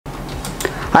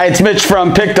Hi, it's Mitch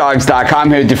from Pickdawgz.com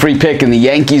here with the free pick in the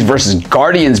Yankees versus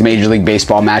Guardians Major League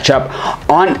Baseball matchup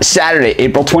on Saturday,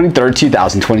 April 23rd,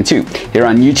 2022. Here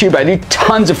on YouTube, I do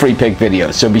tons of free pick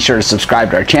videos, so be sure to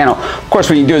subscribe to our channel. Of course,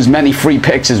 we can do as many free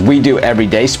picks as we do every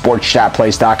day.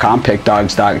 Sportschatplace.com,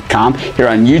 Pickdawgz.com, here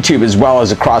on YouTube as well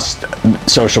as across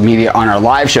social media on our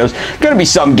live shows. Going to be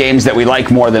some games that we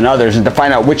like more than others, and to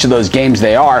find out which of those games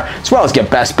they are, as well as get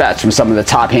best bets from some of the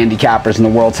top handicappers in the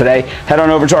world today, head on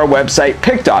over to our website,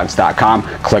 Pickdawgz.com,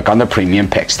 click on the Premium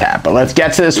Picks tab. But let's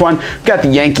get to this one. We've got the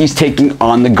Yankees taking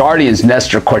on the Guardians.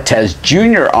 Nestor Cortes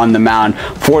Jr. on the mound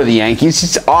for the Yankees.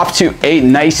 He's off to a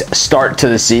nice start to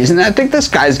the season. I think this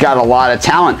guy's got a lot of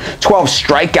talent. 12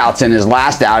 strikeouts in his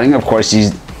last outing. Of course,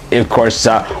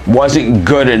 wasn't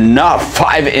good enough.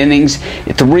 5 innings,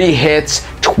 3 hits,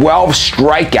 12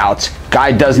 strikeouts.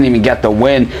 Guy doesn't even get the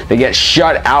win. They get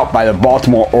shut out by the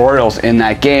Baltimore Orioles in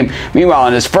that game. Meanwhile,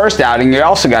 in his first outing, he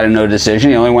also got a no decision.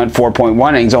 He only went 4.1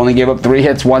 innings, only gave up 3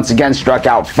 hits once again, struck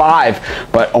out 5,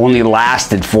 but only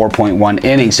lasted 4.1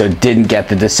 innings, so didn't get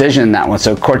the decision in that one.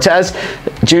 So Cortes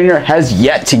Jr. has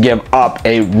yet to give up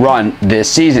a run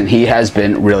this season. He has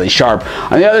been really sharp.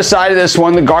 On the other side of this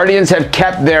one, the Guardians have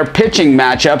kept their pitching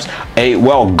matchups a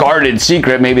well-guarded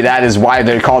secret. Maybe that is why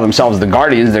they call themselves the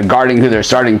Guardians. They're guarding who their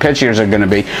starting pitchers are going to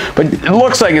be. But it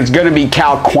looks like it's going to be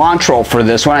Cal Quantrill for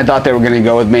this one. I thought they were going to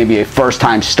go with maybe a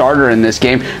first-time starter in this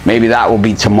game. Maybe that will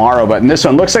be tomorrow. But in this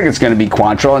one, looks like it's going to be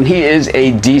Quantrill, and he is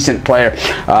a decent player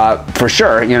for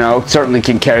sure. You know, certainly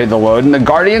can carry the load. And the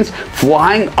Guardians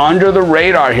flying under the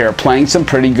radar here, playing some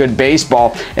pretty good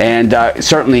baseball, and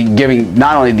certainly giving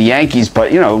not only the Yankees,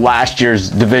 but, you know, last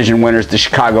year's division winners, the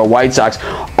Chicago White Sox,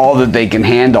 all that they can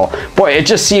handle. Boy, it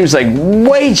just seems like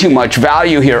way too much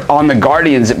value here on the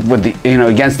Guardians with the,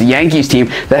 against the Yankees team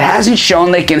that hasn't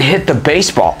shown they can hit the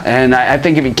baseball. And I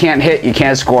think if you can't hit, you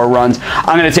can't score runs.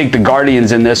 I'm going to take the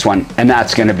Guardians in this one, and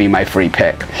that's going to be my free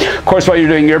pick. Of course, while you're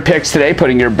doing your picks today,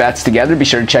 putting your bets together, be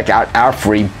sure to check out our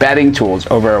free betting tools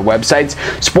over our websites,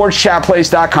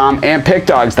 Sportschatplace.com and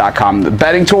Pickdawgz.com. The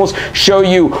betting tools show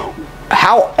you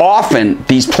how often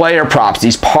these player props,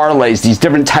 these parlays, these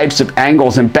different types of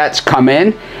angles and bets come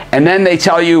in, and then they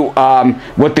tell you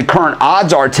what the current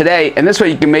odds are today, and this way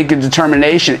you can make a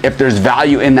determination if there's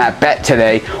value in that bet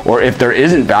today, or if there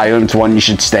isn't value, and it's one you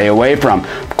should stay away from.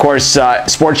 Of course,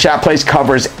 Sports Chat Place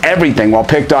covers everything, while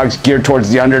Pick Dawgz geared towards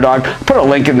the underdog. I'll put a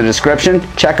link in the description.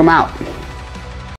 Check them out.